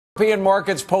European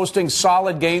markets posting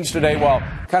solid gains today while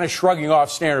kind of shrugging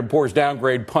off Standard & Poor's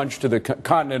downgrade punch to the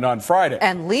continent on Friday.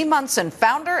 And Lee Munson,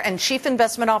 founder and chief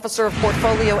investment officer of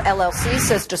Portfolio LLC,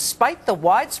 says despite the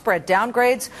widespread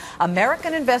downgrades,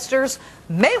 American investors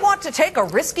may want to take a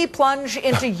risky plunge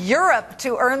into Europe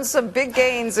to earn some big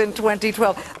gains in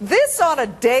 2012. This on a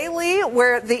daily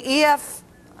where the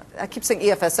I keep saying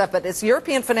EFSF, but it's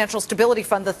European Financial Stability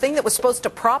Fund, the thing that was supposed to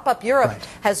prop up Europe,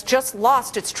 has just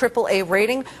lost its AAA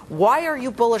rating. Why are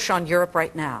you bullish on Europe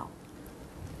right now?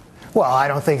 Well, I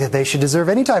don't think that they should deserve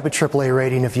any type of AAA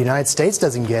rating if the United States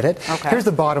doesn't get it. Okay. Here's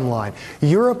the bottom line.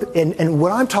 Europe, and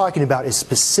what I'm talking about is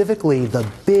specifically the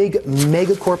big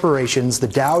mega corporations, the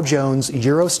Dow Jones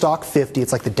EuroStoxx 50.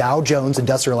 It's like the Dow Jones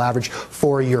Industrial Average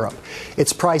for Europe.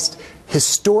 It's priced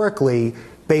historically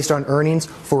based on earnings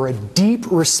for a deep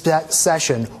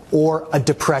recession or a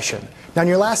depression. Now, in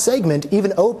your last segment,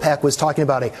 even OPEC was talking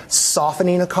about a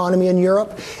softening economy in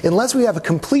Europe. Unless we have a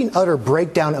complete and utter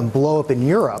breakdown and blow up in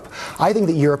Europe, I think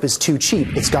that Europe is too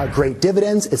cheap. It's got great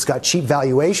dividends. It's got cheap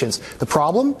valuations. The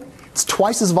problem? It's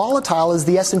twice as volatile as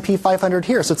the S&P 500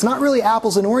 here. So it's not really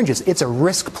apples and oranges. It's a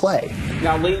risk play.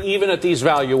 Now, Lee, even at these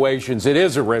valuations, it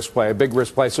is a risk play, a big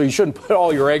risk play. So you shouldn't put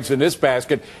all your eggs in this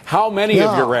basket. How many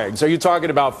of your eggs? Are you talking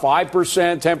about 5%,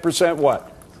 10%, what?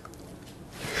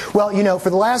 Well, you know, for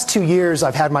the last 2 years,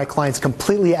 I've had my clients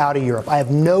completely out of Europe. I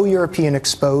have no European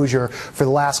exposure for the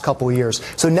last couple of years.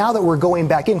 So now that we're going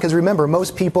back in, because remember,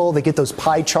 most people, they get those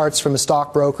pie charts from a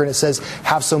stockbroker and it says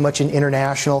have so much in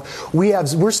international.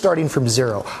 We're starting from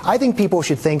zero. I think people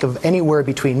should think of anywhere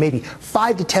between maybe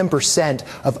 5 to 10%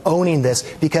 of owning this,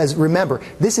 because remember,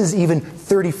 this is even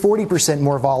 30, 40%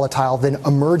 more volatile than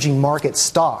emerging market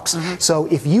stocks. So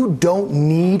if you don't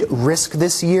need risk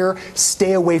this year,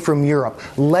 stay away from Europe.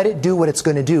 Let it do what it's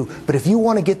going to do. But if you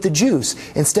want to get the juice,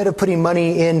 instead of putting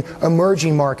money in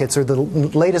emerging markets or the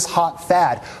latest hot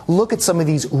fad, look at some of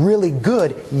these really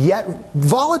good yet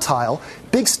volatile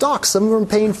big stocks. Some of them are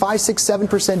paying 5, 6,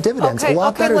 7% dividends, a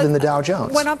lot better than the Dow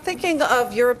Jones. When I'm thinking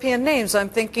of European names, I'm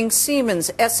thinking Siemens,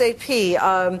 SAP,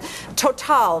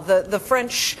 Total, the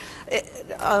French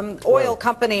oil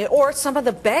company, or some of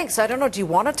the banks. I don't know. Do you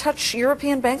want to touch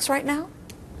European banks right now?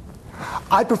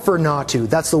 I prefer not to.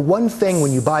 That's the one thing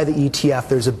when you buy the ETF,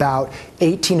 there's about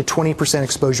 18 to 20%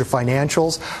 exposure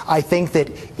financials. I think that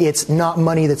it's not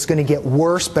money that's going to get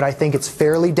worse, but I think it's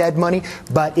fairly dead money.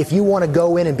 But if you want to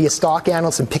go in and be a stock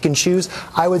analyst and pick and choose,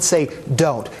 I would say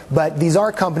don't. But these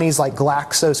are companies like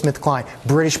GlaxoSmithKline,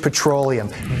 British Petroleum,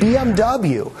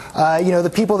 BMW, you know, the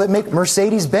people that make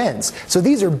Mercedes-Benz. So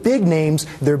these are big names.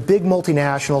 They're big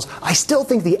multinationals. I still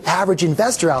think the average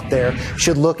investor out there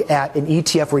should look at an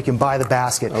ETF where you can buy the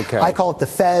basket. Okay. I call it the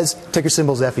FEZ, ticker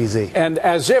symbol's FEZ. And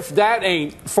as if that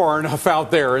ain't far enough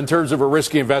out there in terms of a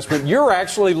risky investment, you're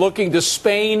actually looking to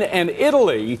Spain and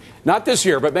Italy, not this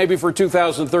year, but maybe for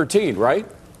 2013, right?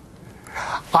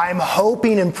 I'm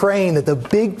hoping and praying that the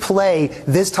big play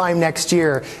this time next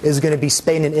year is going to be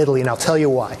Spain and Italy, and I'll tell you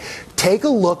why. Take a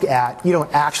look at, you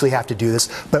don't actually have to do this,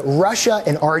 but Russia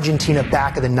and Argentina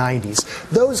back in the 90s.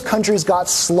 Those countries got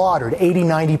slaughtered, 80,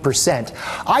 90%.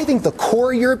 I think the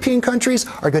core European countries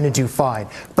are going to do fine.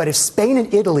 But if Spain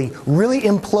and Italy really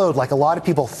implode like a lot of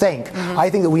people think, I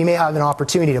think that we may have an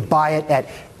opportunity to buy it at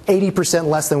 80%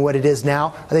 less than what it is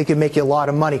now. I think it could make you a lot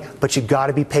of money, but you got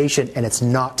to be patient, and it's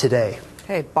not today.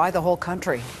 Hey, buy the whole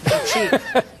country. Cheap.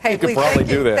 Hey, you could probably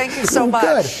do that. Thank you so much.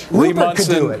 Good. Lee Rupert could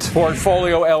do Munson, it.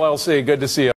 Portfolio LLC. Good to see you.